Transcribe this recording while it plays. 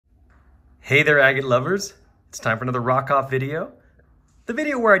Hey there, agate lovers. It's time for another rock-off video. The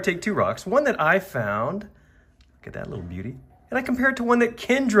video where I take two rocks, one that I found, look at that little beauty, and I compare it to one that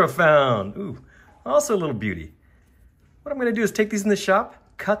Kendra found. Ooh, also a little beauty. What I'm gonna do is take these in the shop,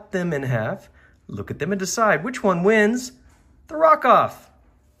 cut them in half, look at them and decide which one wins the rock-off.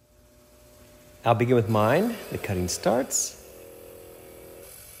 I'll begin with mine. The cutting starts.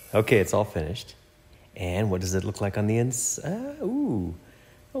 Okay, it's all finished. And what does it look like on the inside? Ooh.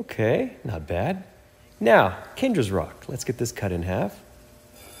 Okay, not bad. Now, Kendra's rock. Let's get this cut in half.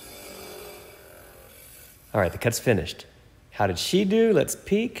 All right, the cut's finished. How did she do? Let's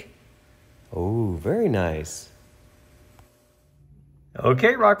peek. Oh, very nice.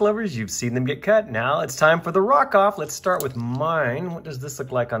 Okay, rock lovers, you've seen them get cut. Now it's time for the rock off. Let's start with mine. What does this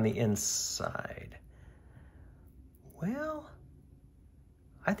look like on the inside? Well,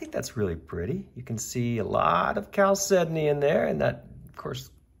 I think that's really pretty. You can see a lot of chalcedony in there and that, of course,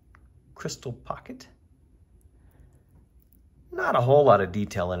 crystal pocket. Not a whole lot of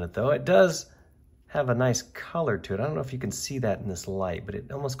detail in it though. It does have a nice color to it. I don't know if you can see that in this light, but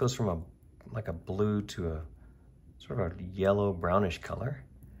it almost goes from like a blue to a sort of a yellow brownish color.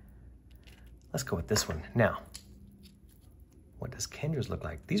 Let's go with this one. Now, what does Kendra's look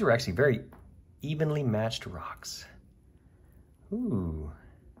like? These are actually very evenly matched rocks. Ooh.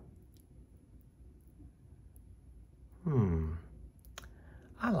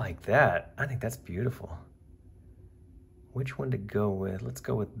 I like that. I think that's beautiful. Which one to go with? Let's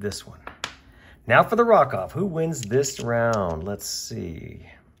go with this one. Now for the rock off. Who wins this round? Let's see.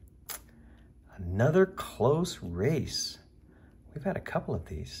 Another close race. We've had a couple of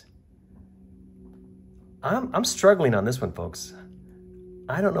these. I'm struggling on this one, folks.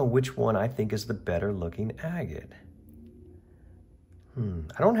 I don't know which one I think is the better looking agate.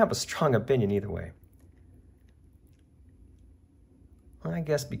 I don't have a strong opinion either way. I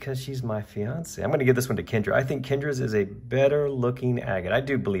guess because she's my fiance. I'm gonna give this one to Kendra. I think Kendra's is a better looking agate. I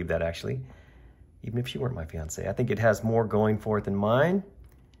do believe that actually, even if she weren't my fiance. I think it has more going for it than mine.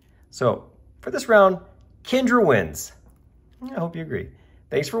 So for this round, Kendra wins. I hope you agree.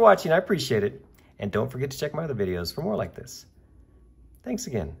 Thanks for watching, I appreciate it. And don't forget to check my other videos for more like this. Thanks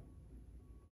again.